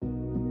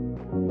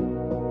Welcome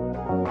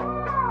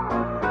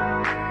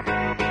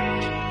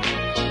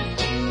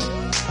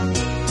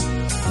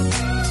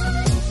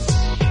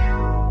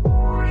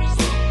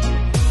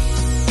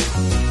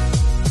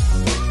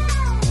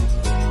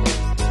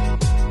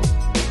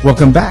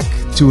back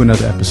to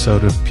another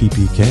episode of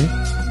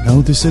PPK.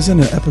 No, this isn't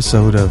an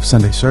episode of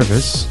Sunday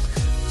Service.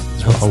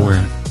 We're all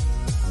wearing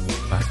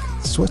black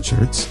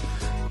sweatshirts.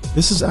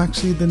 This is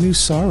actually the new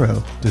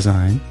Sorrow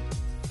design.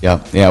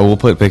 Yeah, we'll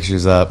put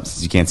pictures up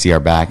since you can't see our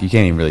back. You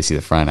can't even really see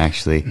the front,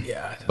 actually.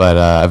 Yeah. But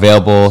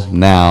available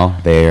now.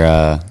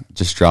 They're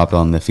just dropped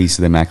on the Feast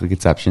of the Immaculate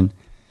Conception.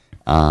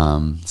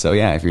 So,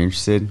 yeah, if you're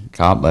interested,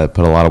 put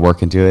a lot of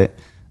work into it.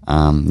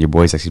 Your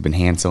boy's actually been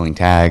hand sewing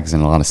tags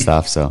and a lot of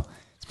stuff, so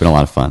it's been a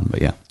lot of fun,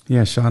 but yeah.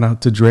 Yeah, shout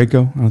out to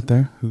Draco out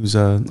there, who's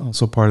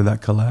also part of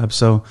that collab.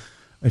 So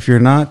if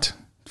you're not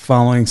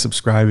following,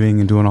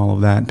 subscribing, and doing all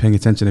of that, paying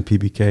attention to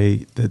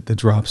PBK, the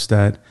drops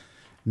that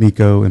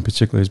Miko in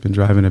particular has been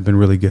driving have been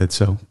really good.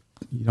 So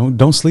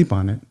don't sleep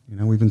on it.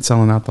 We've been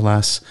selling out the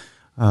last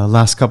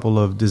couple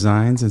of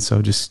designs, and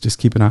so just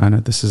keep an eye on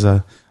it. This is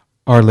a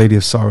Our Lady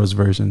of Sorrows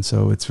version,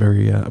 so it's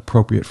very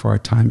appropriate for our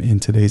time in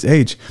today's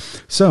age.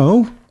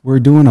 So we're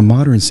doing a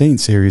Modern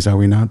Saint series, are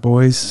we not,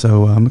 boys?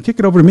 So I'm going to kick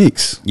it over to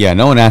Meeks. Yeah,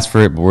 no one asked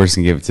for it, but we're just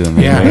going to give it to them.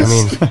 Yeah,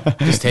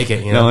 just take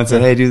it. No one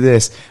said, hey, do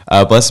this.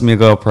 Blessed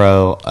Miguel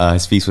Pro,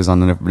 his feast was on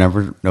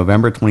November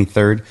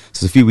 23rd. So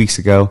it's a few weeks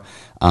ago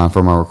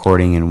from our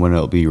recording and when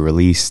it'll be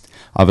released.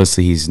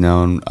 Obviously, he's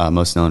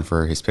most known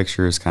for his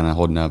pictures, kind of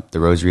holding up the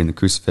rosary and the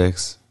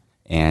crucifix.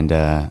 And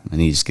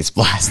he just gets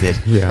blasted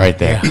right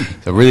there. Yeah.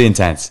 So really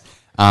intense.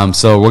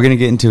 So we're going to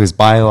get into his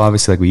bio,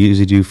 obviously, like we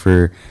usually do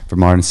for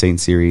Modern Saint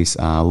series,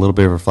 a little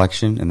bit of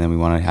reflection, and then we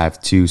want to have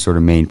two sort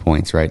of main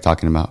points, right?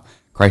 Talking about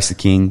Christ the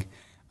King,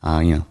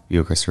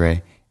 Viva Cristo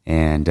Rey,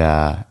 and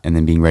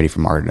then being ready for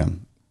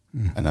martyrdom,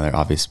 another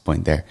obvious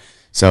point there.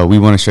 So we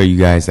want to show you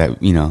guys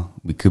that,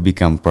 we could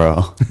become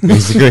pro,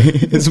 basically,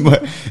 is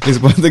what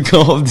the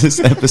goal of this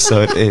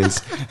episode is.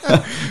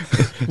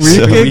 We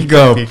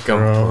could become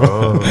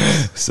pro.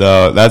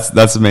 So that's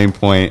the main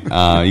point.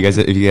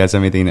 If you guys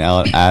have anything to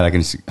add, I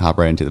can just hop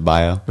right into the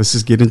bio. Let's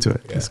just get into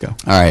it. Yeah. Let's go. All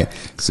right.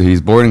 So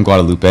he's born in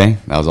Guadalupe.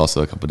 That was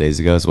also a couple days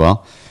ago as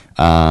well.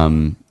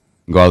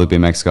 Guadalupe,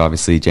 Mexico,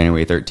 obviously,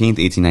 January 13th,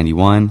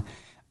 1891.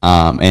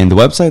 And the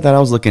website that I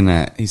was looking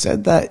at, he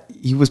said that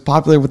he was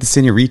popular with the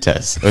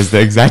senoritas, was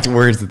the exact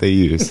words that they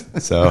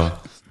used. So,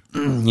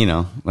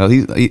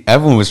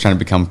 everyone was trying to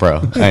become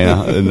pro,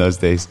 in those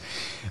days.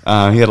 He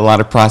had a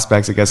lot of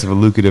prospects, I guess, of a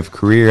lucrative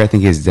career. I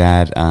think his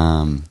dad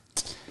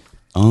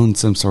owned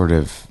some sort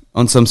of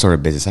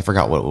business. I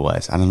forgot what it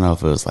was. I don't know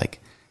if it was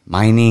like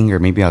mining or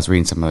maybe I was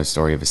reading some other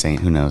story of a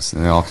saint. Who knows?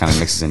 And it all kind of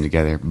mixes in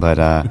together. But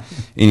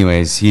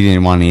anyways, he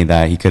didn't want any of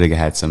that. He could have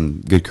had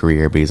some good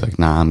career, but he's like,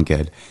 nah, I'm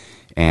good.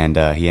 And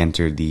he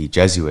entered the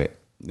Jesuit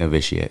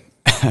novitiate.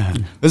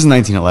 This is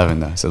 1911,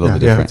 though, so a little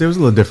bit different. Yeah, it was a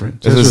little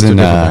different. This was different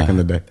back in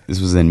the day.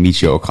 This was in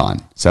Michoacan.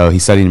 So he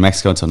studied in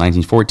Mexico until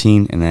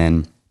 1914, and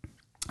then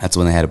that's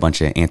when they had a bunch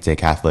of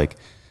anti-Catholic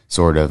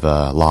sort of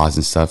laws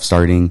and stuff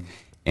starting,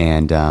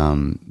 and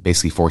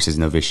basically forced his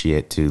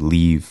novitiate to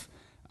leave,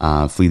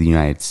 flee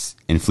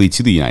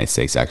to the United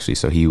States, actually.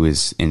 So he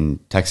was in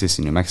Texas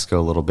and New Mexico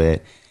a little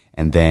bit,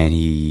 and then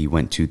he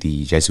went to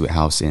the Jesuit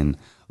house in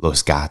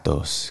Los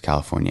Gatos,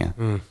 California.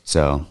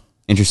 So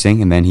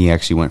interesting. And then he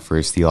actually went for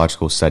his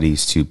theological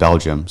studies to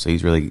Belgium. So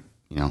he's really,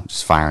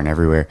 just firing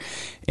everywhere.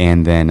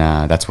 And then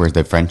that's where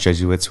the French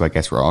Jesuits, who I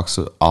guess were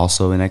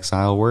also in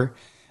exile, were.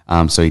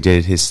 So he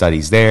did his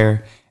studies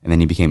there, and then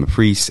he became a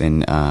priest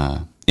in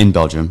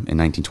Belgium in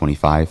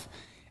 1925.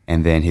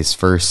 And then his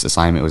first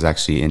assignment was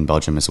actually in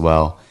Belgium as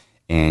well.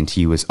 And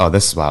he was,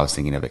 this is why I was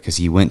thinking of it, because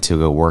he went to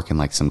go work in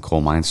like some coal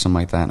mines or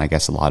something like that. And I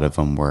guess a lot of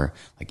them were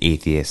like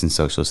atheists and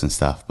socialists and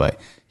stuff, but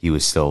he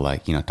was still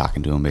like,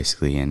 talking to them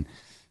basically and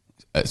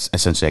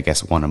essentially, I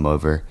guess, won him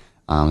over,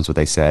 is what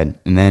they said.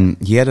 And then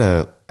he had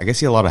a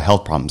lot of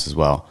health problems as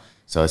well.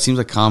 So it seems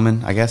like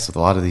common, I guess, with a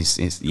lot of these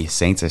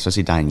saints,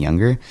 especially dying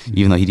younger,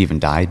 even though he'd even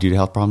died due to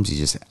health problems, he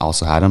just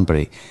also had them.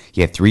 But he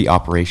had 3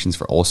 operations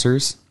for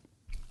ulcers.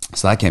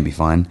 So that can't be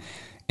fun.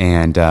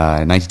 And in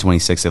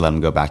 1926, they let him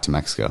go back to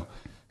Mexico.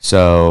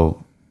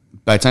 So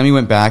by the time he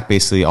went back,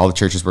 basically all the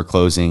churches were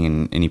closing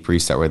and any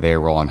priests that were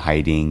there were all in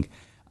hiding.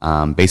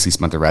 Basically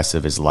spent the rest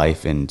of his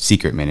life in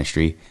secret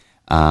ministry,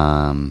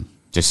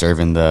 just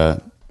serving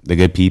the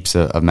good peeps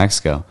of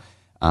Mexico.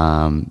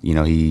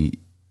 He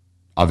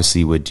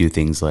obviously would do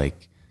things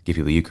like give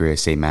people the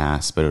Eucharist, say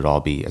Mass, but it would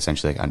all be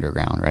essentially like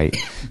underground, right?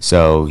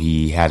 So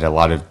he had a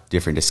lot of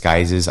different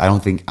disguises. I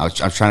was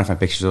trying to find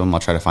pictures of him.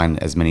 I'll try to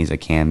find as many as I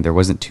can. There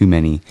wasn't too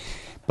many,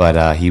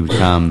 but he would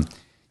come,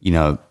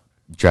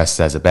 dressed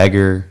as a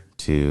beggar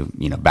to,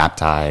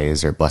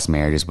 baptize or bless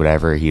marriages,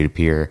 whatever. He would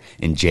appear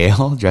in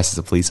jail dressed as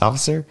a police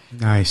officer.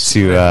 Nice.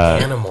 To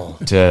animal.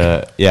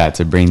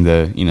 To bring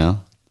the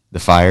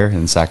fire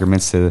and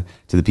sacraments to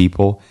the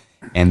people.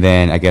 And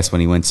then I guess when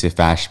he went to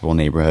fashionable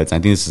neighborhoods, I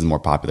think this is the more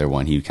popular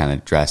one, he would kind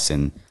of dress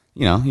and,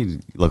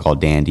 he'd look all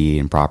dandy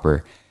and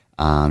proper,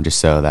 just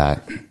so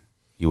that,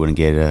 he wouldn't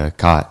get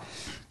caught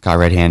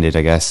red-handed,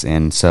 I guess.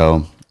 And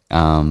so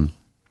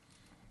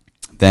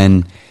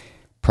then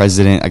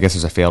President, I guess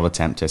there's a failed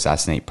attempt to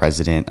assassinate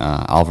President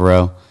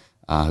Alvaro,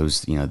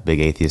 who's the big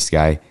atheist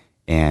guy,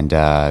 and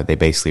they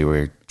basically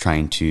were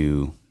trying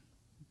to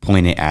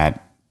point it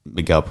at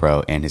Miguel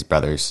Pro and his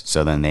brothers.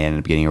 So then they ended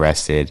up getting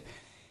arrested,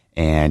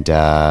 and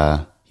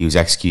he was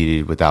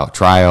executed without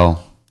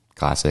trial.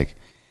 Classic.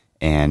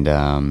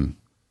 And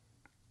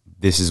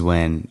this is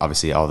when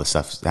obviously all the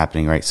stuff's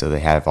happening, right? So they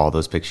have all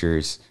those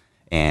pictures,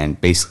 and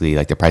basically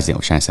like the president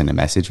was trying to send a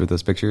message with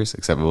those pictures,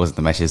 except it wasn't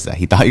the message that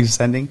he thought he was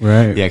sending.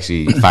 Right. He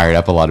actually fired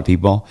up a lot of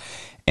people.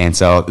 And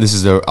so this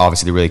is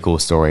obviously the really cool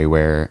story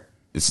where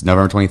it's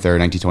November 23rd,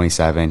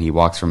 1927. He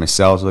walks from his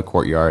cell to the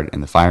courtyard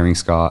in the firing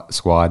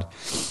squad.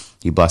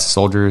 He blessed the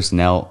soldiers,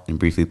 knelt, and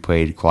briefly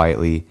prayed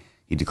quietly.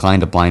 He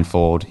declined a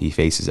blindfold. He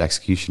faced his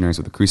executioners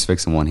with a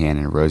crucifix in one hand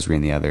and a rosary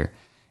in the other,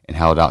 and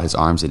held out his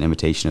arms in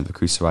imitation of the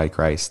crucified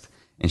Christ,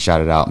 and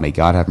shouted out, "May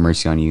God have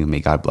mercy on you. May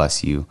God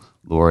bless you.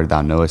 Lord,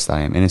 thou knowest that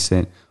I am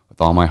innocent.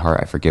 With all my heart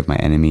I forgive my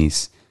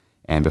enemies."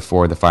 And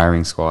before the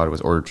firing squad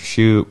was ordered to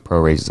shoot, Pro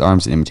raised his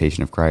arms in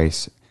imitation of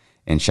Christ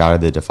and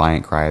shouted the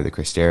defiant cry of the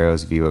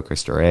Cristeros, "Viva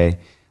Cristo Rey,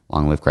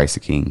 long live Christ the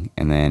King."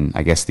 And then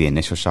I guess the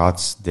initial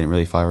shots didn't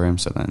really fire him,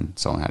 so then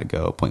someone had to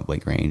go point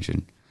blank range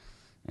and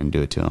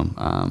do it to him,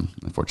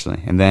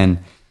 unfortunately. And then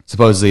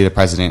supposedly the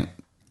president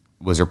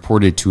was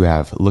reported to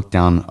have looked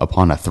down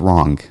upon a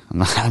throng.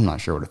 I'm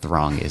not sure what a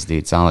throng is, dude.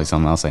 It sounds like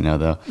something else I know,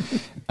 though.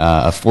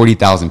 Of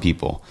 40,000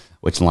 people,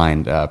 which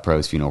lined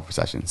Pro's funeral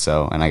procession.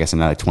 So, and I guess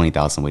another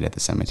 20,000 waited at the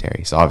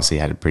cemetery. So obviously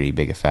it had a pretty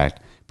big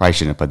effect. Probably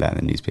shouldn't have put that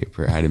in the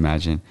newspaper, I'd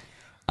imagine.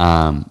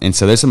 And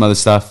so there's some other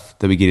stuff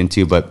that we get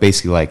into, but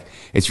basically, like,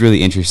 it's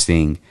really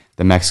interesting.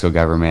 The Mexico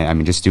government, I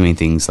mean, just doing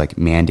things like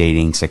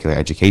mandating secular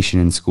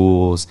education in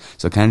schools.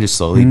 So it kind of just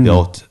slowly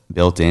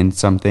built in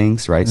some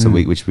things, right? So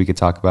which we could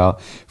talk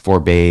about.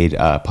 Forbade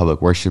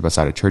public worship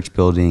outside of church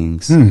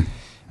buildings.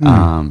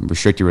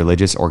 Restricted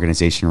religious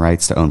organization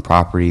rights to own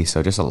property.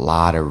 So just a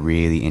lot of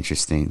really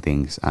interesting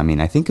things. I mean,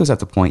 I think it was at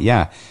the point,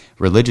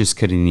 religious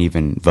couldn't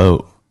even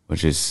vote,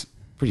 which is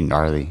pretty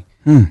gnarly.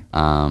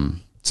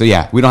 So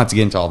yeah, we don't have to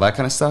get into all that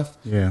kind of stuff.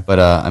 Yeah. But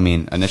I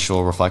mean,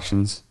 initial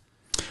reflections.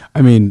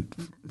 I mean,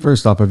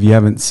 first off, if you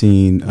haven't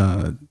seen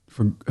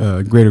for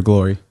Greater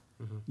Glory,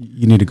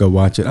 you need to go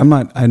watch it.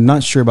 I'm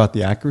not sure about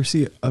the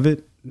accuracy of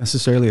it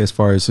necessarily as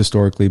far as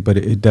historically, but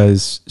it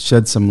does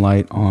shed some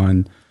light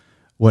on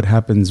what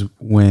happens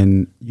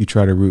when you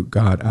try to root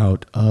God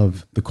out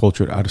of the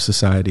culture, out of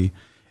society.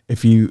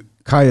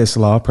 Caius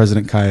Law,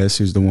 President Caius,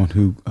 who's the one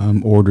who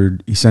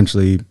ordered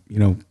essentially,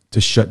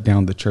 to shut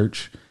down the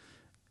church,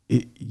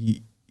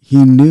 he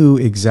knew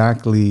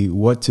exactly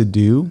what to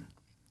do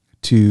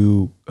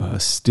to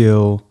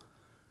still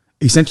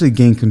essentially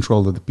gain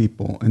control of the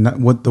people. And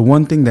the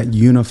one thing that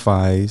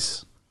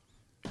unifies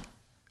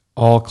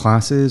all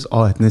classes,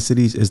 all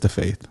ethnicities, is the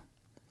faith.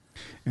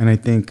 And I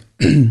think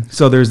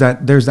so there's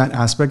that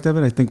aspect of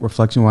it, I think,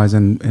 reflection wise,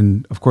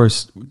 and of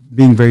course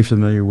being very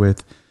familiar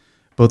with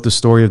both the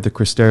story of the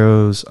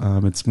Cristeros.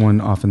 It's one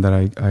often that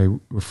I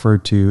refer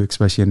to,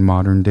 especially in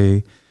modern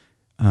day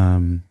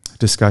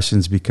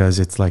discussions, because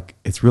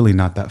it's really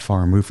not that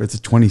far removed. It's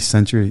a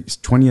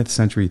 20th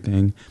century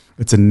thing.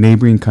 It's a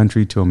neighboring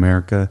country to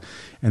America,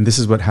 and this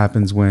is what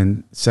happens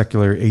when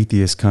secular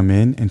atheists come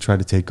in and try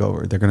to take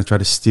over. They're going to try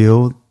to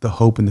steal the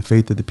hope and the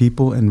faith of the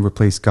people and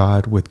replace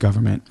God with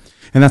government,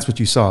 and that's what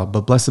you saw.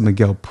 But Blessed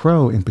Miguel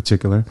Pro in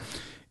particular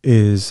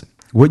is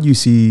what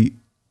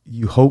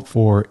you hope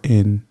for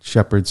in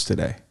shepherds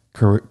today.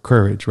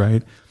 Courage,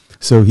 right?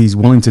 So he's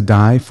willing to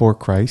die for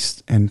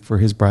Christ and for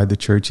his bride, the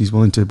church. He's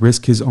willing to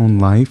risk his own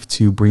life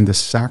to bring the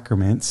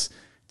sacraments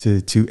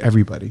to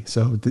everybody.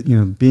 So,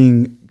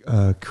 being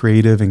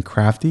creative and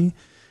crafty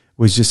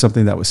was just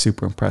something that was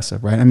super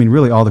impressive, right? I mean,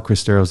 really all the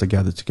Cristeros that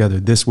gathered together,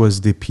 this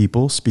was the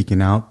people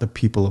speaking out, the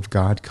people of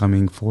God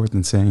coming forth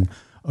and saying,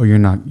 oh,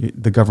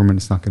 the government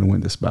is not going to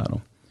win this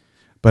battle.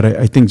 But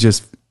I think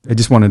I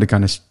just wanted to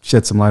kind of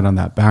shed some light on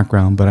that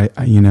background. But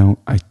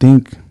I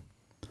think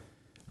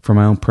for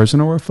my own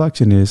personal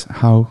reflection is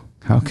how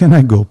can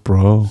I go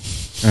pro,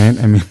 right?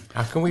 I mean,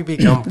 how can we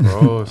become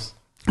pros?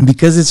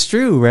 Because it's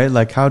true, right?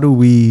 Like, how do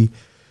we,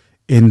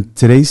 in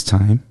today's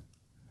time,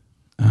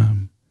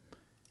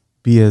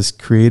 be as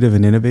creative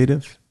and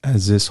innovative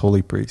as this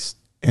holy priest,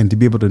 and to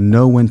be able to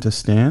know when to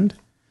stand,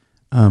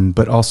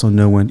 but also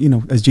know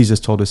when, as Jesus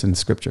told us in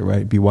Scripture,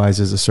 right? Be wise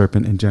as a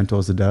serpent and gentle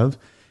as a dove.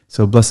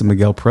 So Blessed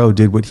Miguel Pro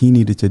did what he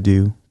needed to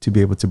do to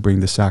be able to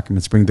bring the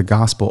sacraments, bring the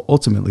gospel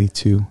ultimately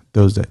to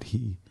those that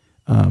he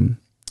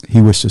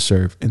wished to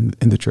serve in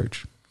the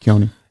church.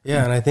 Keone?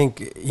 Yeah, and I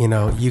think,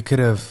 you could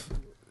have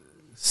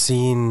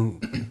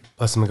seen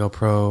Blessed Miguel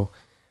Pro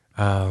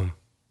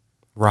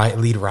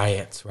lead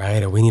riots,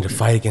 right? Or we need to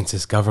fight against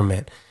this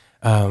government.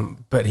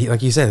 But he,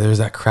 like you said, there's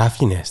that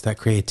craftiness, that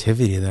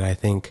creativity that I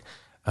think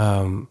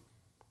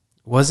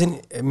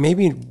wasn't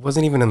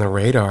even on the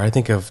radar. I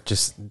think of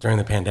just during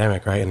the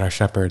pandemic, right? In our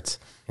shepherds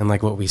and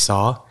like what we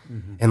saw.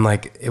 Mm-hmm. And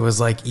like, it was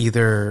like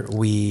either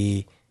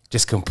we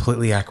just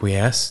completely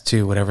acquiesce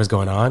to whatever's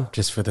going on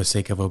just for the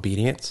sake of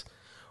obedience,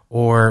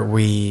 or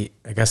I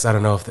guess I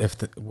don't know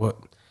what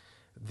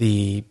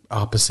the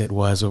opposite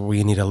was, where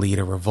we need to lead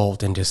a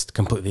revolt and just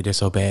completely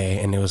disobey.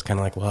 And it was kind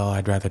of like, well,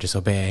 I'd rather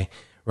disobey,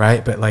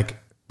 right? But like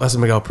Blessed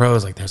Miguel Pro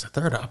is like, there's a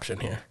third option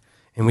here,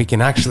 and we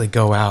can actually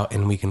go out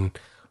and we can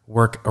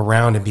work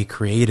around and be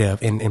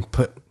creative and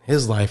put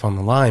his life on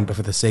the line, but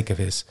for the sake of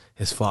his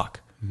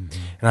flock. Mm-hmm.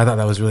 And I thought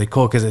that was really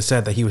cool, because it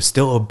said that he was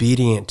still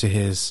obedient to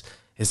his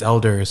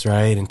elders,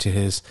 right, and to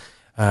his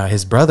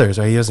brothers,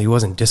 right? He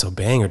wasn't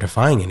disobeying or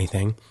defying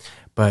anything,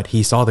 but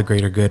he saw the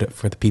greater good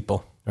for the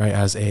people, right,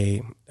 as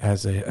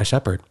a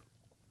shepherd,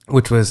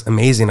 which was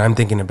amazing. I'm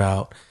thinking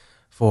about,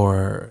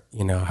 for,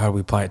 you know, how do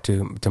we apply it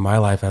to my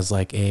life as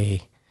like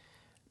a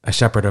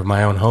shepherd of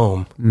my own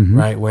home, mm-hmm.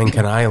 right? When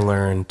can I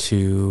learn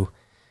to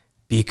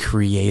be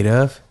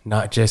creative,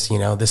 not just, you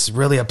know, this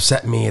really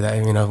upset me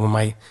that, you know, when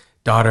my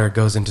daughter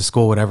goes into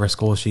school, whatever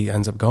school she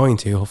ends up going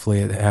to, hopefully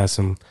it has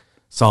some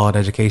solid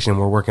education.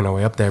 We're working our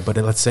way up there. But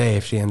let's say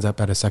if she ends up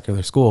at a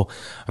secular school,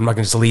 I'm not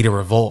going to just lead a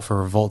revolt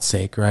for revolt's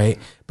sake, right?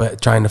 But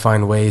trying to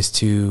find ways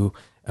to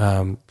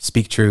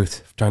speak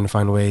truth, trying to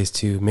find ways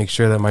to make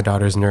sure that my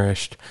daughter's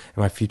nourished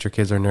and my future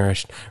kids are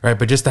nourished, right?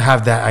 But just to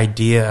have that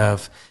idea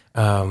of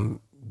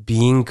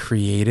being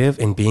creative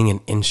and being an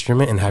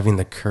instrument and having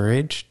the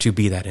courage to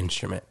be that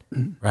instrument,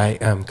 right?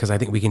 Because I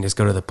think we can just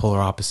go to the polar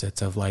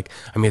opposites of like,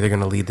 I'm either going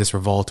to lead this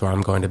revolt or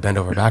I'm going to bend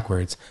over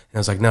backwards. And I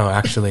was like, no,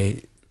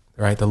 actually,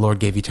 right? The Lord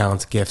gave you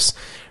talents, gifts,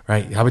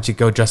 right? How about you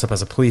go dress up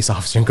as a police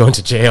officer and go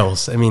into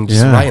jails? I mean,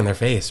 just right in their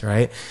face,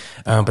 right?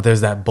 But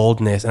there's that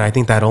boldness. And I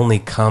think that only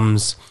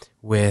comes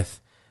with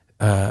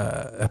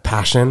a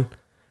passion,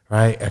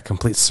 right? A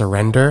complete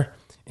surrender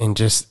and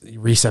just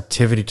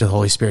receptivity to the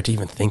Holy Spirit to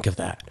even think of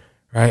that.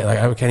 Right? Like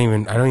I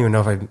don't even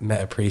know if I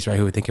met a priest, right,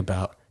 who would think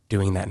about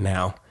doing that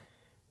now.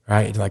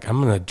 Right? Like, I'm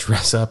going to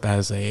dress up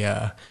as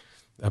a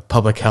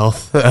public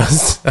health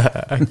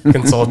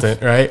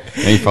consultant, right?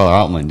 Maybe Father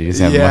Altman, you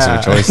just have much of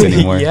a choice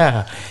anymore.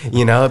 Yeah.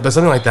 You know, but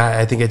something like that,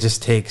 I think it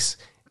just takes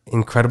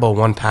incredible,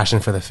 one, passion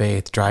for the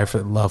faith, drive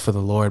for love for the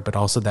Lord, but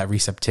also that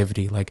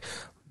receptivity. Like,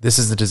 this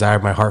is the desire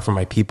of my heart for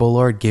my people,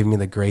 Lord. Give me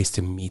the grace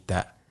to meet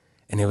that.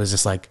 And it was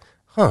just like,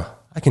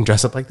 I can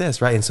dress up like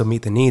this, right? And so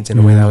meet the needs in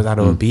a way that was out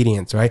of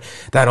obedience, right?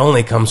 That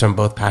only comes from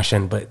both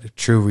passion, but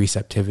true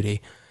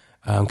receptivity.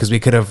 Because we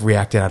could have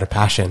reacted out of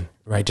passion,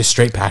 right? Just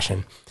straight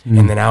passion.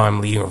 And then now I'm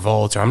leading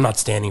revolts, or I'm not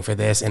standing for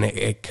this. And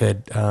it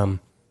could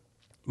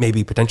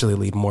maybe potentially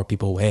lead more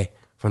people away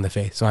from the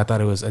faith. So I thought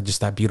it was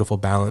just that beautiful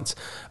balance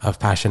of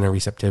passion and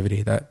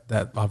receptivity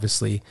that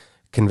obviously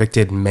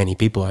convicted many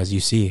people, as you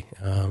see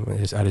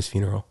at his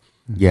funeral.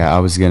 Yeah, I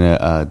was going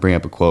to bring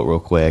up a quote real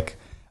quick.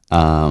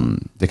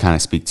 To kind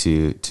of speak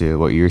to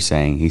what you're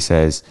saying. He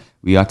says,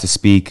 we ought to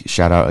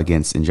shout out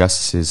against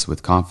injustices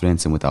with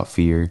confidence and without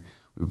fear.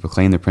 We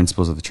proclaim the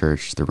principles of the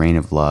church, the reign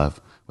of love,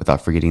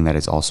 without forgetting that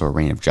it's also a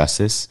reign of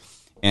justice.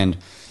 And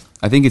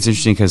I think it's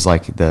interesting because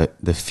like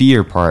the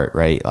fear part,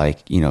 right?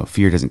 Like, you know,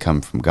 fear doesn't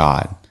come from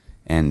God.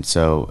 And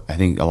so I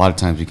think a lot of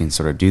times we can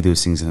sort of do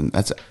those things. And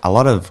that's a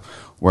lot of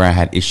where I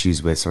had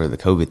issues with sort of the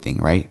COVID thing,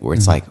 right? Where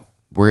it's like,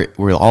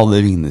 we're all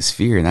living in this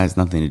fear, and that has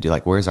nothing to do,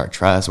 like, where's our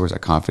trust? Where's our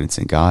confidence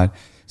in God?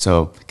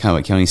 So kind of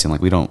what Kelly's saying,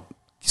 like, we don't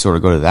sort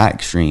of go to that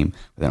extreme.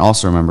 But then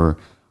also remember,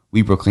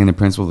 we proclaim the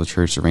principle of the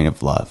church, the reign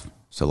of love.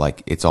 So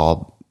like, it's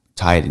all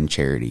tied in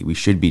charity. We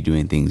should be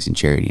doing things in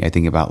charity. I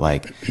think about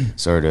like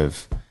sort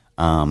of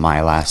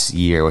my last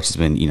year, which has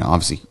been, you know,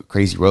 obviously a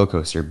crazy roller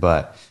coaster,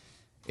 but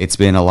it's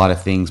been a lot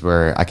of things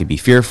where I could be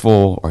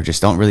fearful or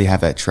just don't really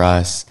have that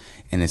trust.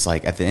 And it's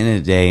like, at the end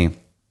of the day,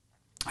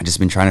 I've just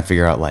been trying to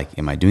figure out, like,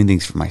 am I doing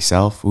things for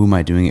myself? Who am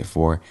I doing it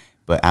for?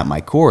 But at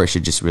my core, I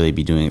should just really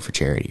be doing it for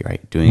charity,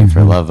 right? Doing it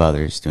for love of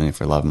others, doing it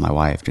for love of my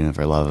wife, doing it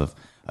for love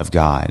of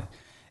God.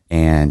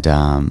 And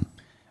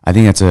I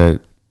think that's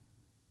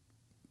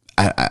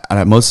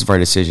most of our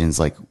decisions,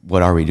 like,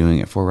 what are we doing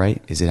it for,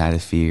 right? Is it out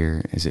of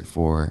fear? Is it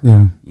for,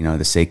 you know,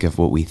 the sake of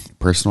what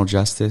personal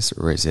justice?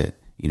 Or is it,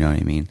 you know what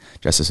I mean,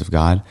 justice of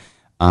God?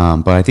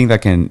 But I think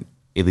that can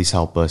at least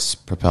help us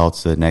propel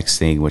to the next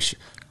thing, which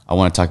I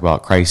want to talk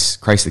about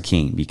Christ the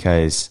King,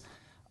 because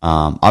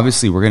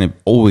obviously we're going to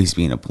always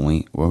be in a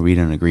point where we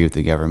don't agree with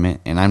the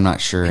government. And I'm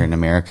not sure in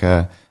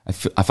America,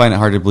 I find it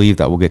hard to believe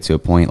that we'll get to a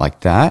point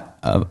like that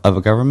of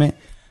a government,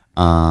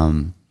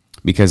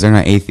 because they're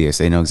not atheists.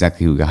 They know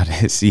exactly who God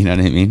is, you know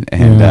what I mean?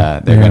 And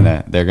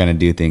they're gonna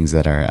do things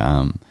that are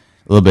a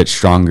little bit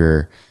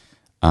stronger,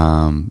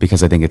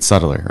 because I think it's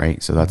subtler,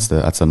 right? So that's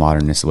the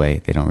modernist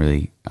way. They don't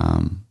really,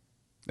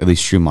 at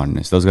least true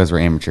modernists. Those guys were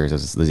amateurs.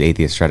 Those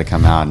atheists try to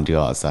come out and do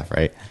all that stuff,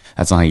 right?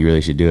 That's not how you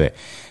really should do it.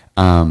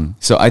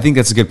 So I think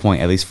that's a good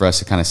point, at least for us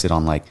to kind of sit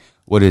on, like,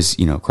 what does,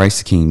 you know, Christ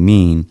the King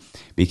mean?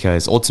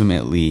 Because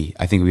ultimately,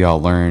 I think we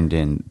all learned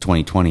in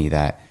 2020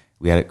 that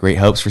we had great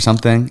hopes for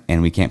something,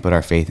 and we can't put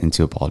our faith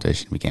into a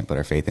politician. We can't put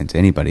our faith into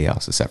anybody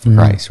else except for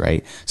Christ,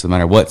 right? So no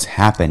matter what's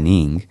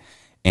happening,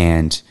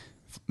 and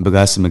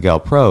Blessed Miguel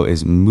Pro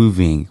is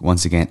moving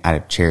once again out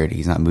of charity.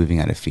 He's not moving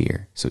out of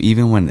fear. So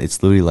even when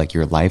it's literally like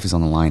your life is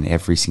on the line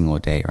every single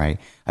day, right?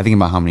 I think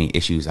about how many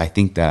issues I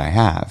think that I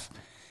have,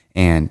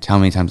 and how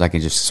many times I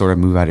can just sort of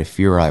move out of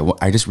fear. Or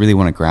I just really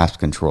want to grasp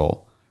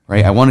control,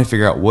 right? I want to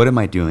figure out, what am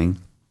I doing?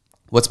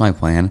 What's my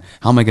plan?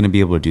 How am I going to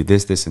be able to do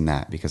this, this, and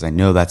that? Because I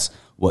know that's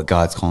what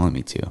God's calling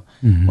me to.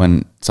 Mm-hmm.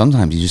 When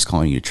sometimes He's just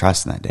calling you to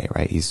trust in that day,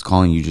 right? He's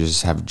calling you to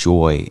just have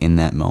joy in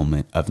that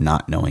moment of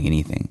not knowing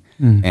anything.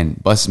 Mm-hmm.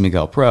 And Blessed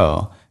Miguel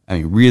Pro, I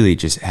mean, really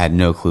just had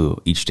no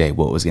clue each day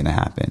what was going to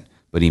happen.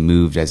 But he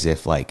moved as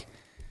if like,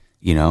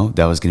 you know,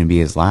 that was going to be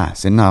his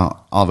last. And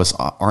now all of us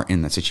aren't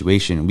in that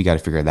situation. We got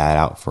to figure that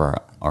out for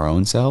our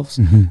own selves.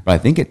 Mm-hmm. But I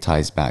think it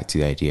ties back to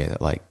the idea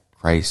that like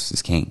Christ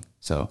is king.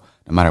 So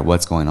no matter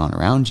what's going on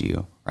around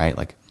you, right?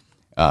 Like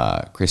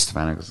Chris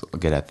Stefano will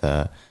get at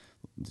the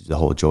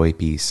whole joy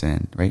piece,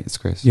 and right, it's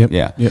Chris. Yep.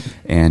 Yeah. Yep.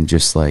 And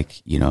just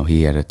like, you know,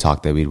 he had a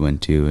talk that we'd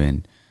went to,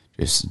 and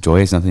just joy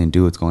has nothing to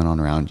do with what's going on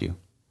around you.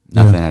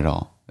 Nothing at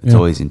all. It's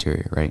always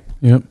interior, right?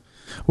 Yep.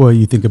 Well,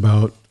 you think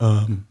about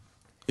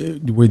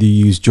whether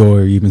you use joy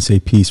or even say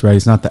peace, right?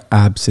 It's not the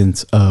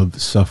absence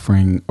of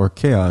suffering or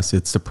chaos.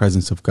 It's the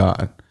presence of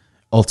God,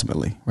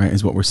 ultimately, right,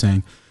 is what we're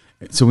saying.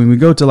 So when we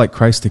go to like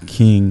Christ the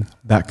King,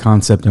 that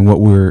concept and what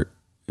we're,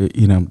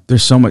 you know,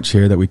 there's so much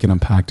here that we can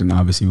unpack, and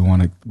obviously we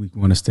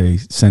want to stay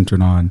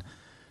centered on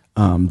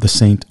the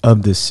saint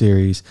of this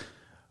series.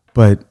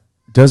 But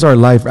does our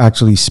life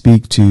actually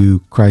speak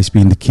to Christ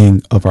being the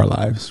King of our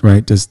lives,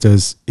 right?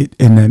 Does it,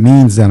 and that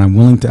means that I'm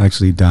willing to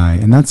actually die,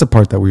 and that's the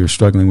part that we were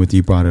struggling with.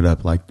 You brought it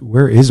up, like,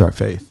 where is our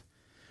faith?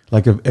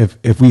 Like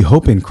if we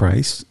hope in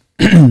Christ,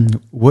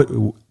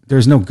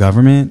 there's no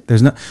government,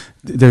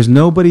 there's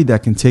nobody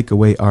that can take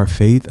away our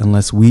faith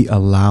unless we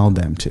allow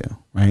them to,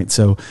 right?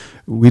 So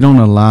we don't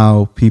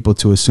allow people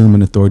to assume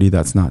an authority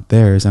that's not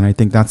theirs. And I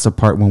think that's the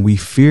part when we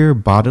fear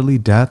bodily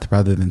death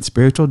rather than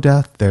spiritual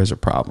death, there's a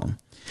problem.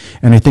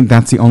 And I think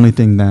that's the only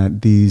thing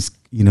that these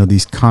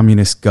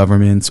communist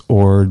governments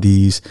or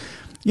these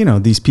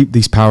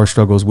power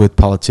struggles with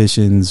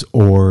politicians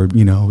or,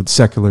 you know,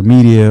 secular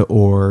media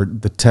or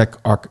the tech,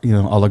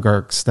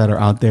 oligarchs that are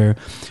out there,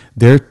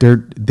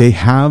 they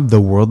have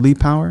the worldly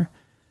power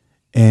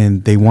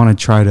and they want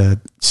to try to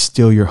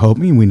steal your hope.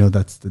 I mean, we know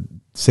that's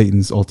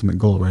Satan's ultimate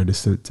goal, right?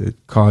 Is to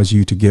cause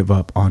you to give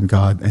up on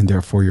God and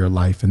therefore your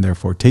life and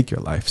therefore take your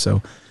life.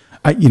 So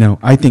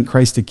I think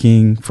Christ the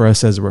King for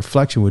us as a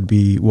reflection would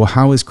be, well,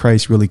 how is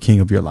Christ really king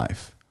of your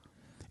life?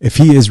 If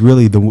he is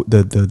really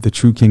the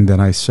true king that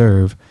I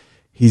serve,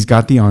 he's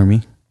got the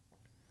army,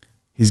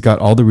 he's got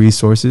all the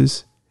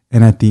resources,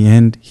 and at the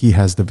end, he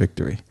has the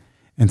victory.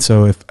 And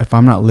so if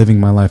I'm not living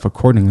my life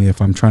accordingly,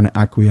 if I'm trying to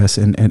acquiesce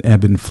and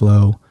ebb and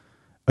flow,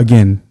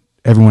 again,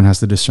 everyone has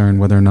to discern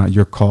whether or not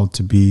you're called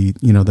to be,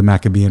 you know, the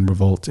Maccabean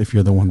revolt, if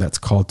you're the one that's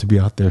called to be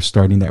out there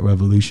starting that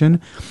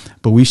revolution.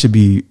 But we should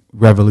be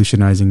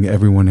revolutionizing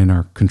everyone in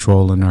our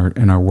control in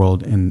our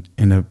world in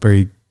a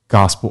very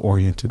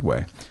gospel-oriented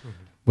way.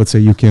 What say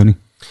you, Keone?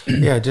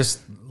 Yeah,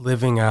 just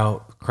living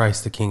out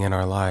Christ the King in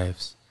our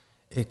lives.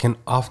 It can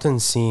often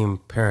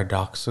seem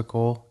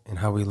paradoxical in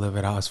how we live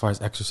it out as far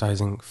as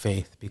exercising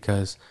faith,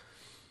 because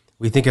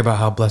we think about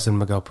how Blessed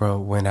Miguel Pro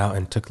went out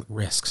and took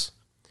risks,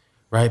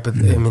 right? But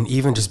I mean,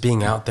 even just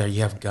being out there,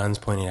 you have guns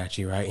pointing at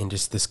you, right? And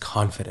just this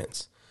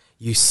confidence.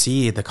 You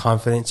see the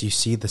confidence, you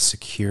see the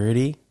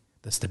security,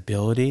 the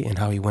stability in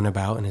how he went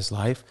about in his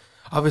life.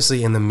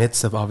 Obviously, in the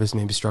midst of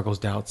maybe struggles,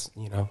 doubts,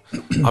 you know,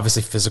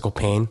 obviously physical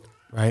pain,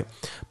 right?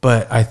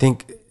 But I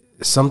think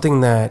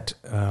something that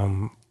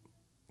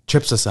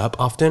trips us up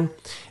often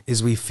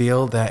is we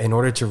feel that in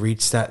order to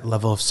reach that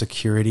level of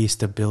security,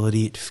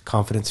 stability,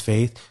 confidence,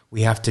 faith,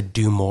 we have to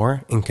do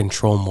more and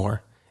control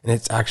more. And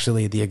it's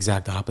actually the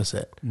exact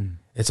opposite.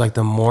 It's like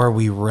the more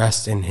we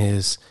rest in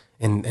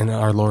in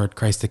our Lord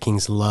Christ the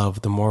King's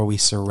love, the more we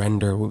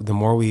surrender, the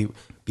more we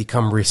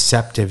become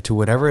receptive to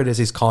whatever it is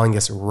he's calling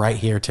us right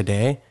here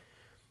today,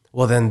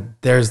 well, then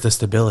there's the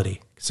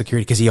stability,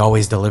 security, because he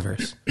always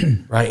delivers,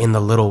 right, in the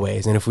little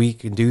ways. And if we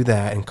can do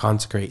that and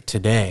consecrate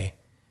today,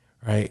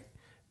 right,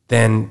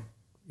 then,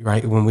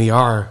 right, when we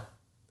are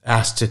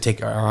asked to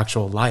take our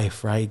actual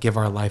life, right, give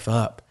our life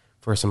up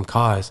for some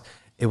cause,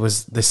 it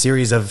was the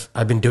series of,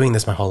 I've been doing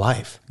this my whole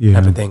life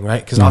type of thing,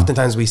 right? Because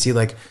oftentimes we see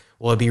like,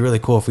 well, it'd be really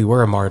cool if we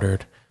were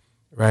martyred,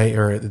 right?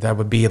 Or that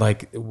would be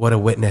like, what a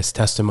witness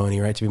testimony,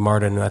 right? To be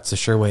martyred, and that's the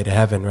sure way to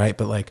heaven, right?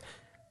 But like,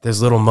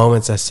 there's little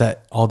moments that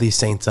set all these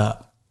saints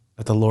up,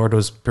 that the Lord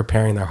was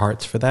preparing their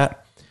hearts for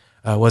that.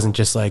 It wasn't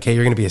just like, hey,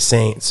 you're going to be a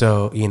saint,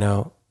 so, you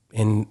know,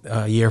 in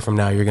a year from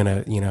now, you're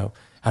going to, you know,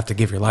 have to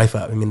give your life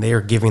up. I mean, they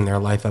are giving their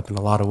life up in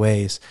a lot of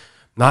ways,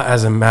 not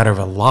as a matter of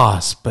a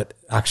loss, but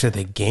actually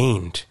they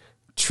gained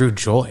true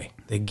joy.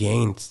 They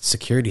gained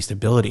security,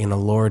 stability in a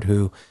Lord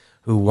who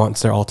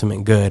wants their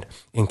ultimate good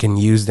and can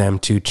use them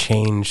to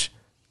change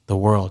the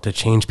world, to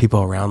change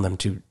people around them,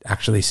 to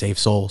actually save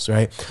souls,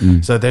 right?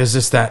 So there's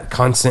just that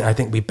constant, I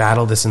think we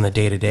battle this in the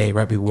day-to-day,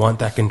 right? We want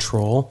that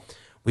control.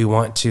 We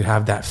want to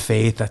have that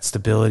faith, that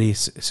stability,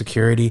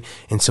 security.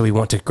 And so we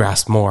want to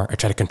grasp more or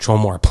try to control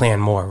more, plan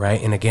more,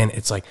 right? And again,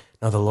 it's like,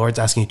 no, the Lord's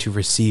asking you to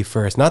receive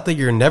first. Not that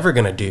you're never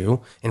going to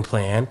do and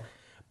plan,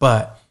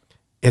 but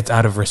it's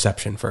out of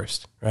reception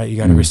first, right? You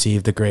got to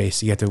receive the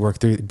grace. You have to work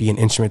through, be an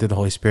instrument through the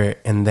Holy Spirit,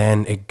 and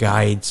then it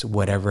guides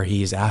whatever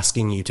He's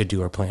asking you to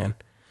do or plan.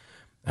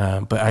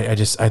 But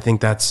I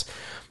think that's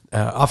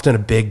often a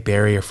big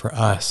barrier for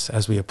us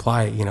as we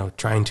apply,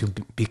 trying to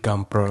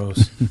become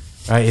pros,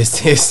 right?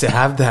 Is to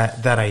have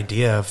that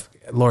idea of,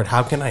 Lord,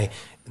 how can I,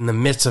 in the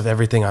midst of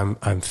everything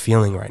I'm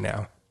feeling right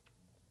now,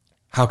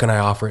 how can I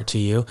offer it to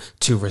you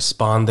to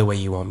respond the way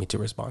you want me to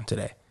respond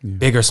today? Yeah.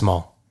 Big or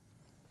small?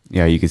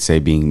 Yeah, you could say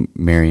being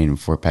Marian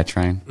for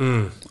Petrine.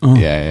 Oh.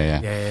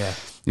 Yeah.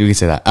 You could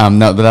say that.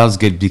 No, but that was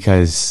good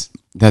because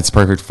that's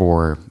perfect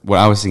for what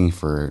I was thinking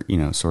for,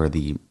 sort of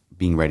the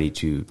being ready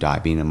to die,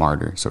 being a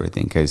martyr sort of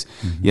thing, because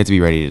you have to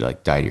be ready to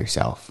like die to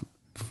yourself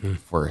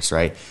first,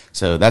 right?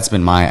 So that's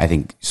been I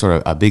think, sort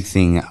of a big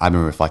thing I've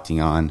been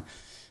reflecting on,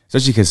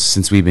 especially because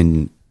since we've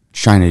been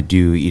trying to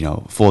do,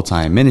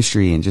 full-time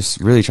ministry and just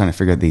really trying to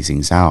figure these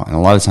things out. And a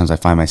lot of times I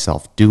find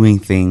myself doing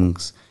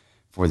things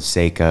for the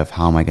sake of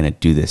how am I going to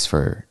do this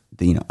for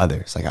the,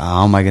 others? Like,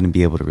 how am I going to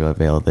be able to really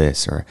avail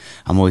this? Or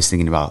I'm always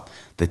thinking about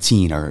the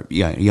teen or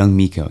young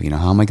Miko,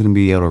 how am I going to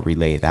be able to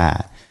relay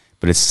that?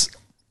 But it's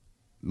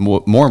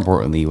more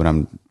importantly, what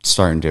I'm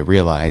starting to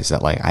realize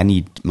that like, I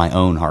need my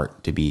own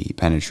heart to be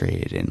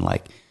penetrated and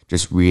like,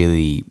 just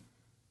really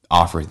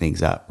offer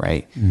things up,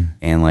 right?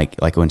 And like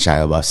when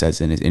Shia LaBeouf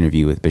says in his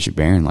interview with Bishop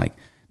Barron, like,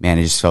 man,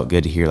 it just felt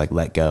good to hear like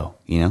let go,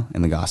 in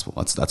the gospel.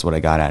 That's what I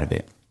got out of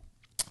it.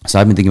 So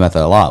I've been thinking about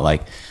that a lot.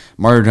 Like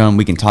martyrdom,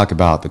 we can talk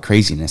about the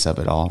craziness of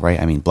it all, right?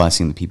 I mean,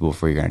 blessing the people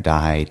before you're going to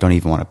die. Don't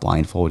even want to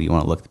blindfold. You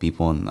want to look the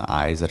people in the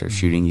eyes that are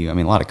shooting you. I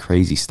mean, a lot of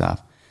crazy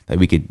stuff that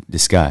we could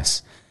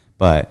discuss.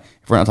 But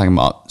if we're not talking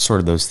about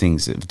sort of those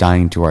things of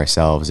dying to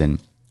ourselves,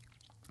 and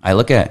I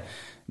look at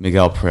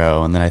Miguel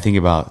Pro, and then I think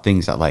about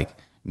things that like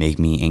make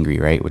me angry,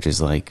 right? Which is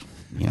like,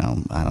 I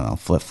don't know,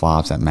 flip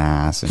flops at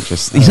mass and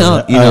just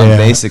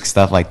basic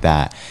stuff like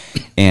that.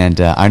 And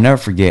I never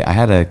forget, I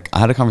had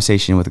a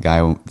conversation with a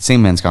guy, the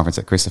same men's conference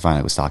that Chris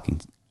Stefano was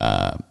talking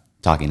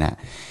at,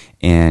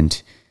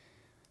 and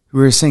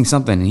we were saying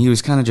something, and he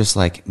was kind of just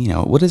like,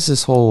 what is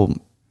this whole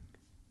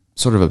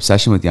sort of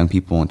obsession with young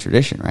people and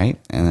tradition, right?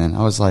 And then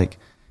I was like,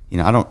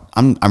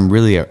 I'm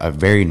really a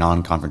very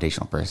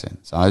non-confrontational person.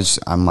 So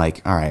I'm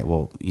like, all right,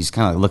 well, he's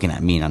kind of looking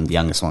at me and I'm the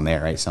youngest one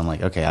there, right? So I'm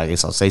like, okay, I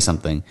guess I'll say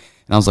something.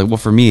 And I was like, well,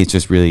 for me, it's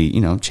just really,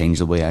 changed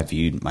the way I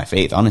viewed my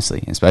faith,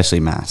 honestly, especially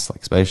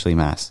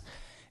mass.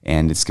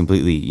 And it's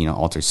completely,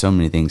 altered so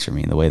many things for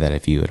me, the way that I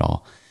view it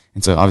all.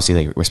 And so obviously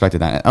they respected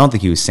that. I don't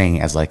think he was saying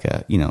it as like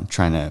a,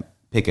 trying to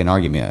pick an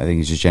argument. I think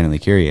he's just genuinely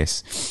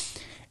curious.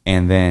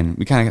 And then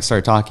we kind of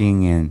started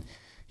talking, and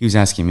he was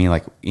asking me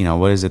like,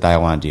 what is it that I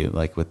want to do,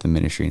 like with the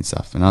ministry and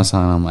stuff. And I was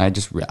telling him,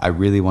 I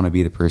really want to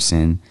be the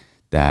person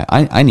that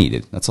I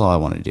needed. That's all I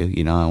want to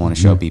do. I want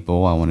to show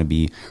people, I want to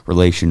be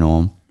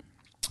relational,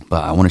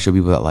 but I want to show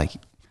people that like,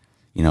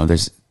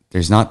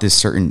 there's not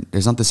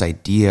this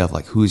idea of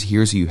like,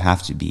 here's who you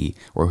have to be,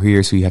 or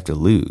here's who you have to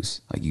lose.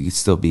 Like you can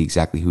still be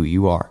exactly who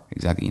you are,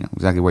 exactly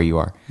where you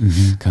are.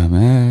 Come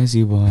as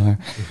you are.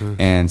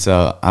 And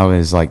so I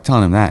was like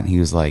telling him that, and he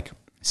was like,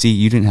 see,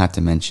 you didn't have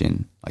to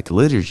mention like the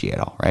liturgy at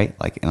all, right?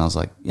 Like, and I was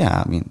like,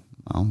 yeah, I mean,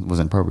 well, it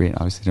wasn't appropriate,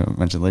 obviously, to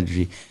mention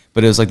liturgy,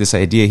 but it was like this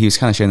idea. He was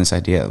kind of sharing this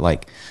idea,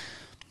 like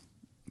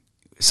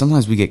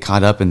sometimes we get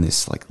caught up in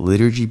this like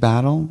liturgy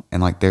battle,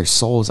 and like there's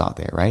souls out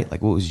there, right?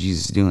 Like, what was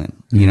Jesus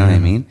doing? You know what I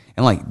mean?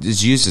 And like, does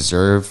Jesus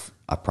deserve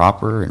a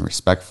proper and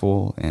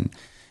respectful and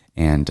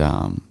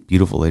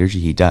beautiful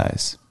liturgy? He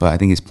does, but I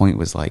think his point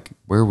was like,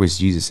 where was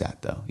Jesus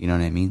at though? You know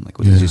what I mean? Like,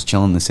 was he just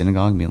chilling in the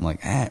synagogue, being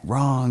like,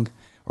 wrong?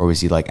 Or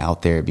was he like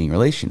out there being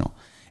relational?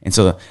 And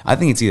so I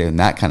think it's either in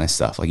that kind of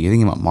stuff. Like you're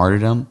thinking about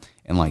martyrdom,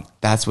 and like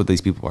that's what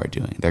these people are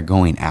doing. They're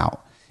going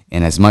out.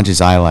 And as much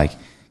as I like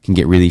can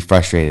get really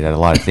frustrated at a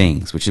lot of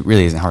things, which it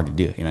really isn't hard to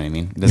do, you know what I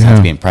mean? It doesn't have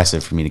to be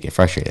impressive for me to get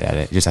frustrated at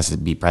it. It just has to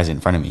be present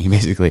in front of me,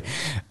 basically.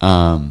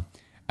 I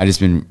just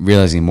been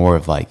realizing more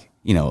of like,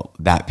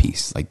 that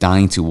piece, like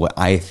dying to what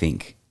I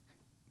think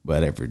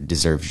whatever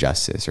deserves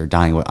justice, or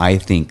dying what I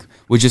think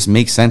would just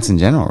make sense in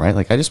general, right?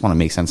 Like I just want to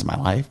make sense of my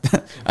life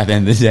at the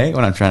end of the day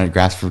when I'm trying to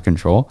grasp for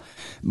control,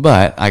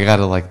 but I got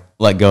to like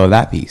let go of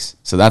that piece.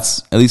 So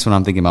that's at least when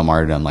I'm thinking about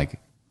martyrdom,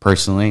 like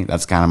personally,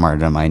 that's kind of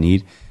martyrdom I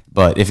need.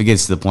 But if it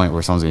gets to the point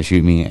where someone's going to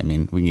shoot me, I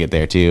mean, we can get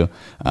there too.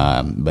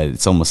 But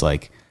it's almost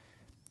like,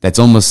 that's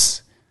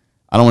almost,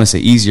 I don't want to say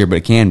easier, but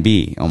it can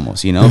be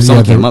almost, if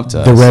someone came up to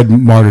us. The red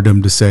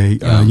martyrdom to say,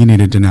 you need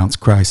to denounce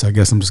Christ. I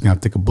guess I'm just going to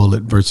have to take a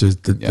bullet versus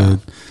the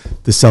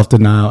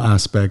self-denial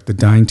aspect, the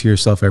dying to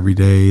yourself every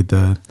day,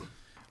 the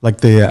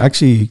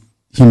actually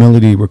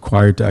humility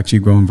required to actually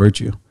grow in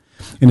virtue.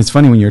 And it's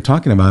funny when you're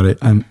talking about it,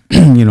 I'm,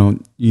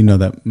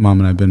 that Mom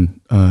and I've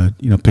been,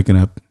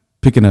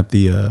 picking up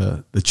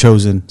the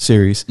Chosen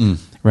series,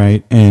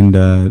 right?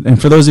 And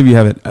for those of you who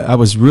haven't, I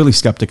was really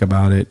skeptic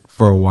about it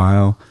for a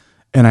while.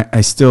 and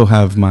I still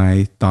have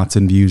my thoughts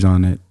and views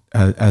on it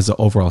as an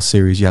overall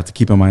series. You have to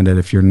keep in mind that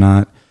if you're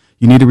not,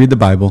 you need to read the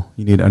Bible.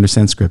 You need to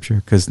understand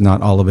Scripture, because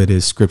not all of it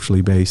is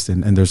scripturally based,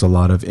 and there's a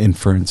lot of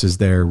inferences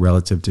there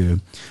relative to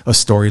a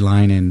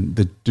storyline and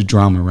the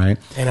drama, right?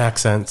 And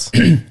accents.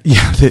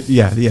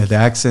 The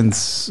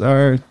accents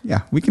are,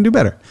 we can do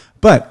better.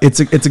 But it's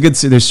a good.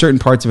 There's certain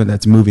parts of it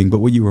that's moving. But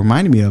what you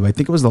reminded me of, I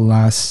think it was the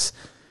last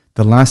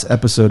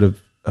episode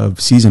of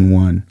season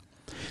 1,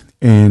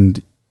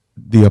 and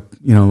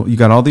you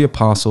got all the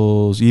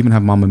apostles. You even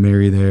have Mama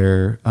Mary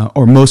there,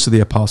 or most of the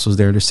apostles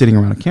there. They're sitting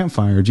around a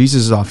campfire.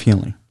 Jesus is off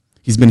healing.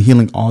 He's been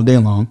healing all day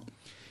long,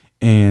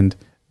 and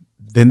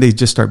then they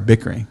just start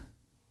bickering.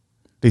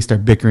 They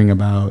start bickering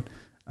about.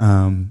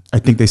 I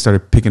think they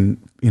started picking,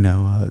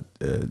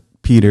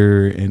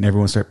 Peter, and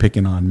everyone started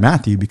picking on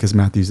Matthew because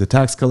Matthew's the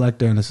tax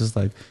collector, and it's just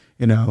like,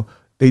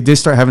 they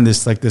just start having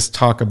this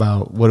talk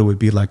about what it would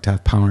be like to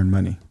have power and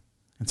money,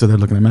 and so they're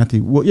looking at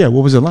Matthew. Well, yeah,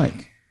 what was it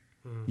like?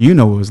 You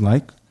know what it was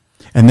like.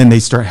 And then they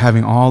start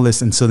having all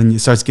this. And so then it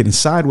starts getting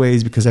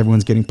sideways because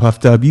everyone's getting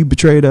puffed up. You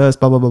betrayed us,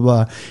 blah, blah, blah,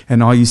 blah.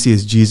 And all you see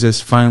is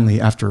Jesus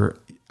finally, after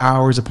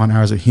hours upon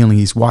hours of healing,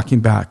 he's walking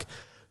back,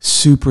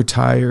 super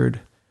tired,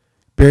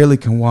 barely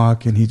can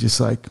walk. And he just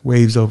like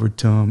waves over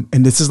to him.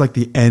 And this is like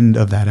the end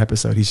of that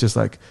episode. He's just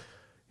like,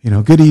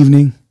 good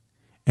evening.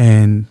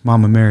 And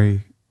Mama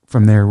Mary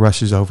from there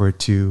rushes over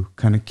to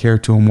kind of care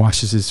to him,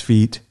 washes his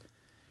feet,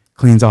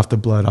 cleans off the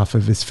blood off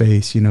of his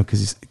face,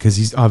 because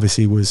he's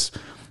obviously was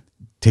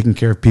taking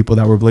care of people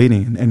that were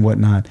bleeding and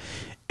whatnot.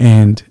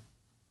 And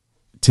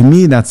to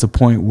me, that's the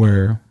point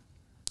where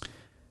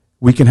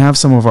we can have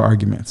some of our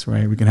arguments,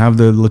 right? We can have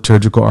the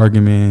liturgical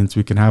arguments.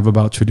 We can have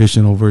about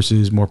traditional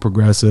versus more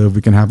progressive.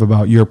 We can have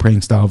about your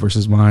praying style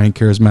versus mine,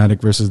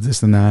 charismatic versus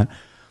this and that.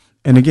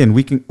 And again,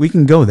 we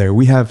can go there.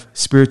 We have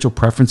spiritual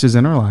preferences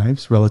in our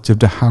lives relative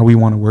to how we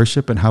want to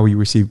worship and how we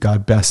receive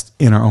God best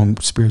in our own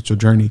spiritual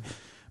journey.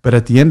 But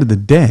at the end of the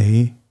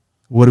day,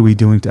 what are we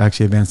doing to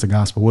actually advance the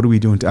gospel? What are we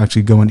doing to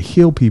actually go and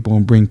heal people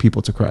and bring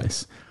people to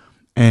Christ?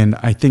 And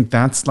I think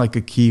that's like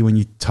a key when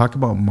you talk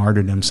about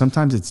martyrdom.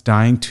 Sometimes it's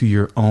dying to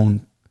your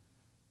own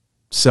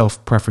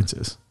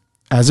self-preferences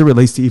as it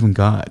relates to even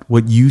God,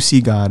 what you see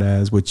God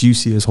as, what you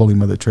see as Holy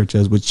Mother Church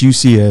as, what you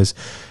see as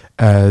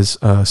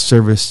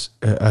service,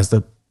 as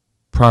the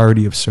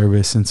priority of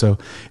service. And so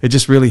it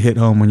just really hit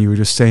home when you were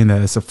just saying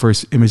that. It's the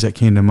first image that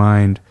came to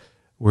mind,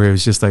 where it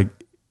was just like,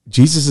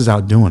 Jesus is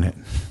out doing it.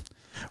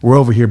 We're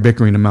over here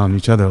bickering among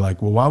each other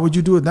like, well, why would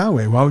you do it that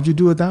way? Why would you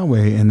do it that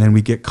way? And then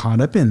we get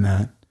caught up in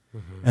that.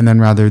 Mm-hmm. And then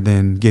rather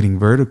than getting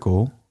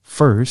vertical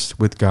first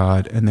with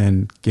God and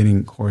then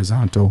getting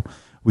horizontal,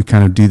 we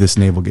kind of do this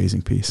navel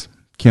gazing piece.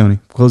 Keone,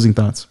 closing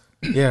thoughts.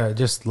 Yeah,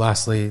 just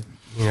lastly,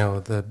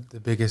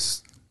 the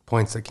biggest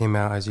points that came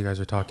out as you guys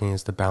were talking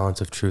is the balance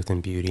of truth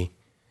and beauty,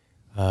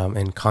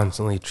 and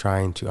constantly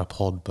trying to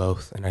uphold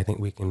both. And I think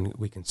we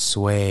can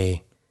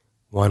sway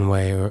one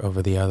way or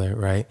over the other,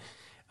 right?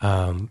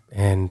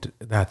 And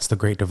that's the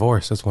great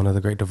divorce. That's one of the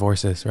great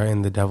divorces, right?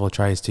 And the devil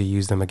tries to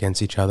use them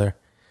against each other.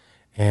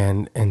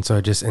 And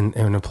so just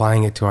in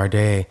applying it to our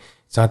day,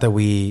 it's not that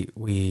we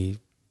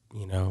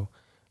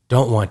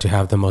don't want to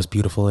have the most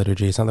beautiful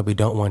liturgy. It's not that we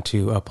don't want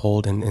to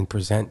uphold and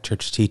present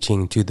church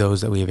teaching to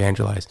those that we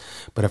evangelize.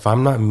 But if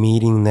I'm not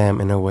meeting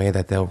them in a way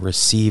that they'll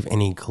receive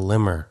any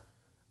glimmer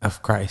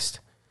of Christ,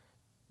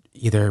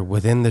 either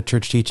within the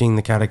church teaching,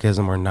 the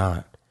catechism, or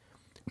not,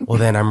 well,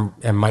 then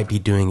I might be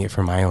doing it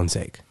for my own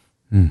sake,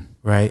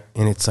 right?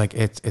 And it's like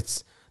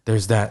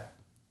there's that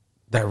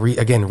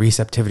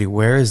receptivity.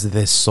 Where is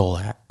this soul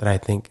at? That I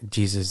think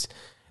Jesus,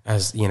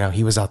 as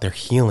he was out there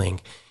healing,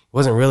 he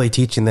wasn't really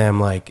teaching them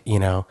like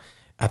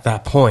at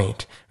that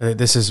point.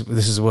 This is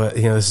what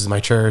this is my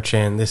church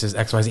and this is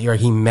XYZ. Right?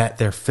 He met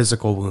their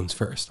physical wounds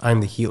first. I'm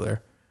the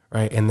healer,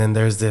 right? And then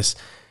there's this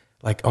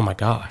like, oh my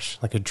gosh,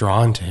 like a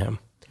drawn to him,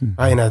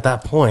 right? And at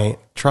that point,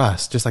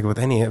 trust, just like with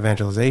any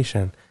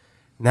evangelization.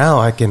 Now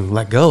I can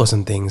let go of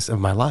some things of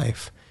my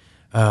life.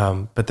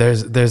 But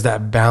there's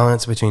that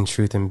balance between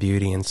truth and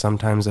beauty. And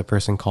sometimes a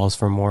person calls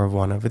for more of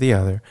one over the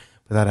other,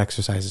 but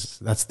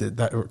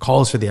that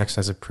calls for the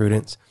exercise of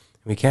prudence.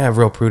 We can't have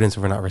real prudence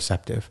if we're not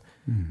receptive,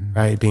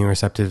 right? Being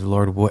receptive,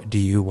 Lord, what do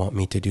you want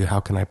me to do? How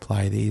can I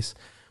apply these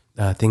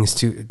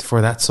things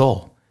for that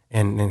soul?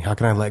 And how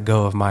can I let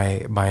go of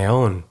my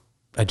own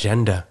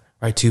agenda,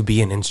 right? To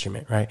be an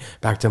instrument, right?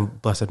 Back to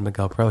Blessed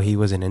Miguel Pro, he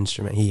was an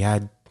instrument. He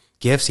had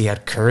gifts, he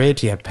had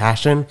courage, he had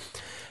passion,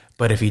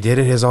 but if he did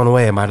it his own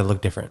way, it might have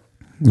looked different.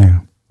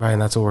 Yeah. Right.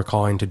 And that's what we're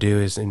calling to do,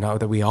 is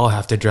not that we all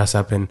have to dress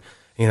up in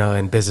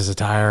business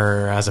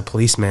attire or as a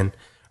policeman.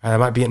 That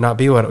might not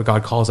be what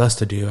God calls us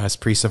to do as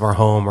priests of our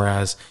home or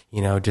as,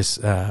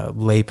 just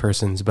lay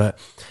persons, but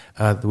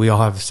we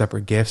all have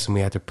separate gifts, and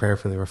we have to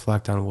prayerfully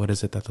reflect on what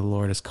is it that the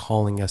Lord is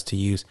calling us to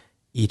use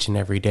each and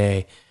every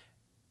day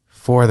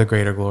for the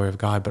greater glory of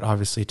God, but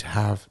obviously to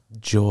have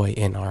joy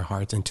in our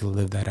hearts and to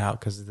live that out,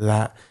 because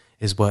that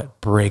is what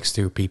breaks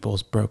through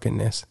people's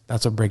brokenness.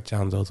 That's what breaks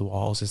down those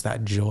walls, is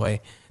that joy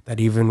that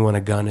even when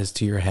a gun is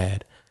to your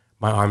head,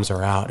 my arms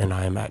are out and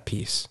I am at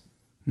peace.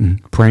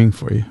 Praying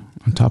for you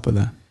on top of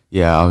that.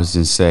 Yeah, I was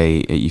going to say,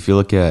 if you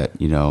look at,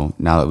 now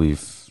that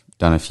we've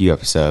done a few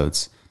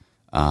episodes,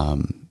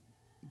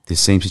 the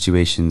same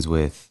situations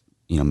with,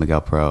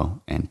 Miguel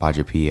Pro and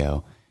Padre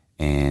Pio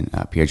and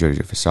Pier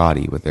Giorgio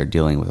Frassati, what they're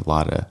dealing with a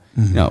lot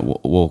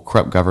of,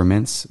 corrupt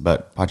governments,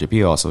 but Padre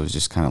Pio also is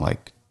just kind of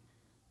like,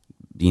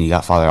 you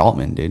got Father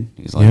Altman, dude.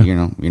 He's like, you're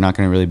not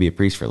going to really be a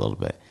priest for a little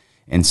bit.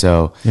 And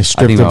so he's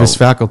stripped of his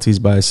faculties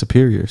by his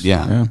superiors.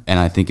 Yeah. And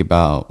I think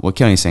about what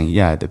Keone's saying.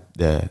 Yeah,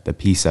 the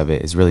piece of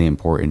it is really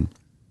important.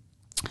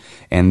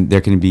 And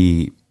there can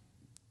be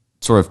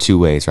sort of two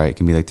ways, right? It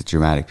can be like the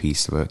dramatic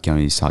piece of what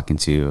Keone's talking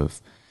to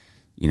of,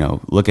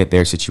 look at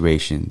their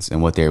situations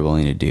and what they're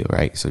willing to do,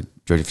 right? So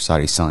Giorgio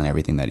Frassati selling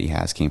everything that he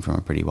has, came from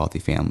a pretty wealthy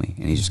family,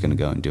 and he's just going to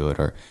go and do it.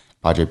 Or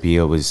Padre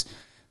Pio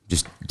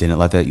just didn't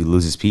let that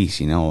lose his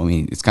peace. I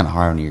mean, it's kind of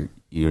hard when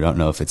you don't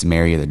know if it's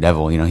Mary or the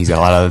devil. He's got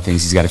a lot of other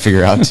things he's got to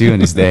figure out too in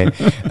his day.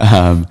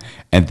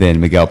 And then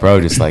Miguel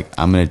Pro just like,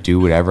 I'm going to do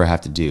whatever I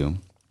have to do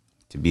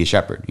to be a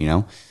shepherd,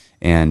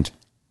 And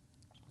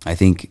I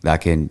think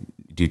that can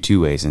do two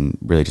ways, and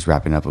really just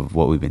wrapping up of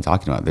what we've been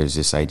talking about. There's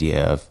this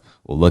idea of,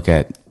 well, look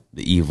at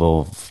the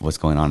evil of what's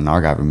going on in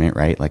our government,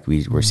 right? Like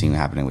we're seeing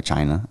happening with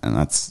China, and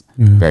that's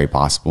very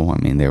possible. I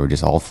mean, they were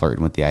just all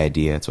flirting with the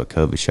idea. It's what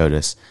COVID showed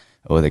us,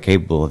 what they're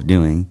capable of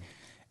doing.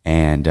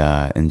 And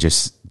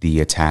just the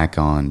attack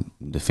on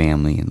the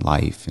family and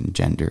life and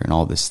gender and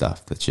all this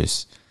stuff. That's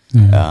just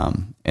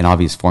an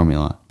obvious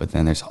formula. But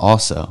then there's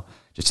also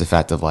just the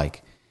fact of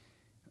like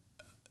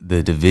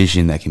the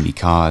division that can be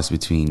caused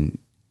between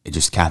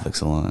just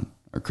Catholics alone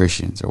or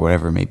Christians or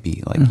whatever it may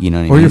be. Like, what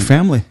I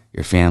mean?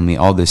 Your family,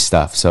 all this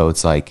stuff. So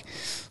it's like,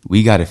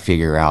 we got to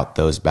figure out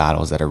those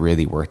battles that are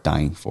really worth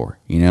dying for,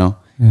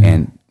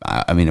 And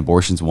I mean,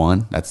 abortion's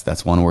one.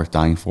 That's one worth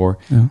dying for.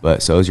 Yeah.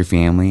 But so is your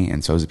family,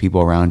 and so is the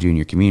people around you in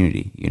your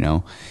community.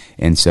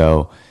 And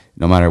so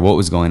no matter what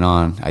was going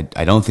on,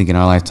 I don't think in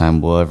our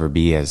lifetime we'll ever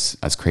be as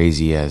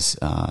crazy as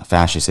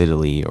fascist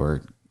Italy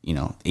or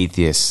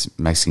atheist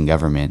Mexican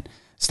government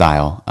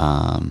style.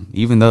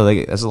 Even though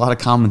there's a lot of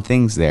common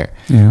things there.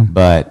 Yeah.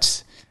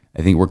 But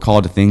I think we're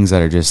called to things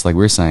that are just like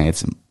we're saying.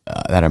 It's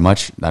that are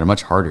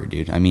much harder,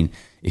 dude. I mean,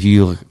 if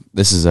you look,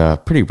 this is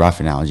a pretty rough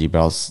analogy,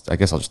 but I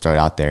guess I'll just throw it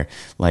out there.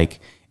 Like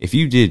if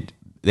you did,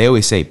 they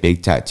always say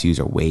big tattoos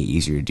are way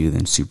easier to do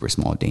than super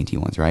small dainty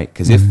ones, right?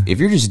 Because if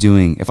you're just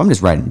doing, if I'm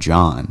just writing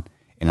John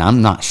and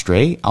I'm not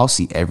straight, I'll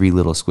see every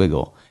little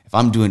squiggle. If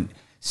I'm doing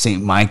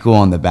St. Michael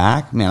on the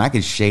back, man, I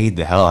could shade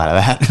the hell out of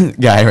that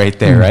guy right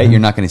there, right? You're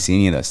not going to see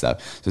any of that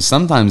stuff. So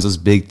sometimes those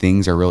big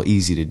things are real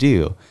easy to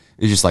do.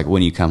 It's just like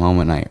when you come home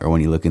at night or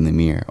when you look in the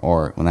mirror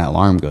or when that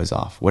alarm goes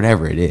off,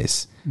 whatever it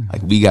is.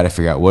 Like we got to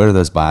figure out what are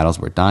those battles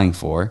we're dying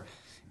for,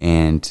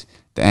 and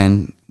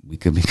then we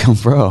could become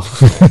pro.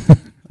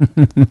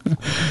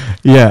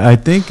 Yeah, I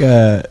think,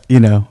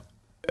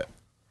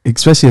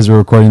 especially as we're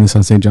recording this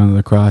on St. John of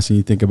the Cross, and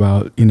you think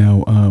about,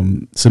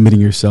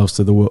 submitting yourselves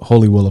to the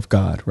holy will of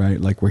God,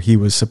 right? Like where he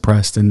was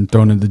suppressed and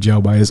thrown into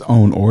jail by his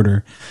own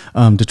order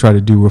to try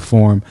to do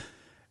reform.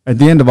 At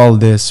the end of all of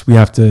this, we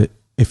have to,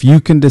 if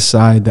you can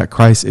decide that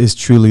Christ is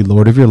truly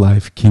Lord of your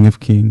life, King of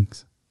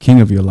kings,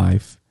 King of your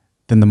life,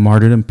 then the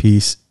martyrdom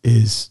piece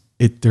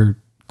they're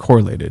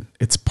correlated.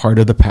 It's part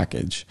of the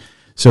package.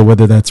 So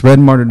whether that's red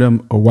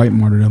martyrdom or white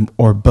martyrdom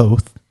or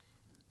both,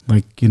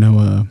 like,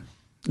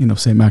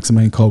 St.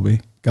 Maximilian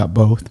Kolbe got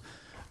both.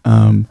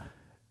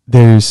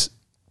 It's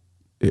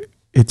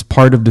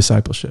part of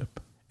discipleship.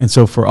 And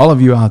so for all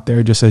of you out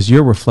there, just as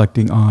you're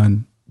reflecting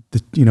on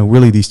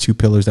really these two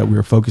pillars that we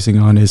were focusing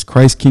on, is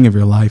Christ King of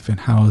your life,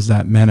 and how is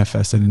that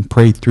manifested, and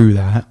pray through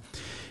that.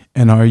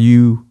 And are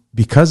you,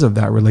 because of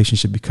that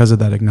relationship, because of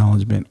that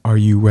acknowledgement, are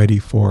you ready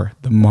for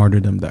the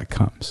martyrdom that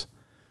comes,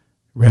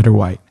 red or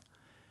white?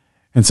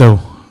 And so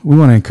we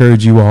want to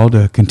encourage you all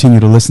to continue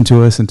to listen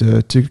to us and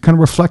to kind of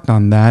reflect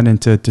on that,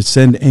 and to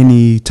send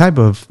any type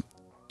of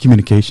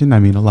communication.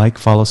 I mean, like,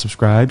 follow,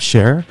 subscribe,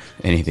 share.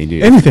 Anything,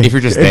 dude. Anything. If you're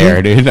just there,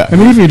 dude. I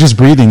mean, if you're just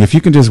breathing, if you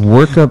can just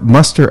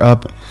muster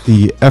up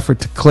the effort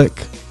to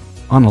click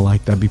on a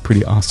like, that'd be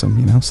pretty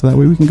awesome, so that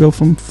way we can go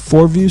from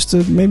 4 views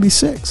to maybe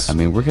 6. I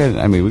mean, we're good.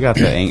 I mean, we got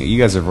the angle. You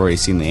guys have already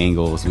seen the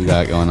angles we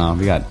got going on.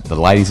 We got the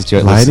lighting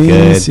situation. Looks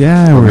good.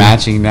 Yeah, we're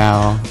matching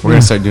now. We're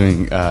gonna start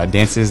doing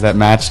dances that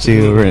match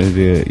too. We're gonna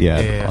do it.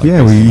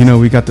 Yeah.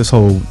 We got this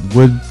whole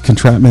wood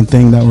contraption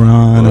thing that we're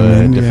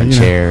on. Different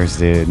chairs,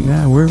 dude.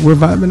 Yeah, we're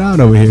vibing out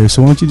over here.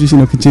 So why don't you just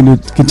continue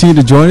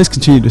to join us,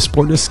 continue to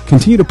support us,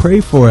 continue to pray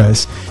for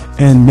us,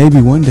 and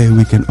maybe one day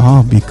we can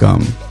all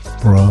become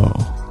bro.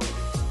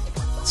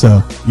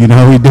 So, you know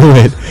how we do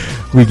it.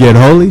 We get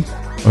holy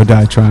or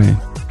die trying.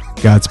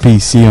 God's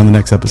peace. See you on the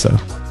next episode.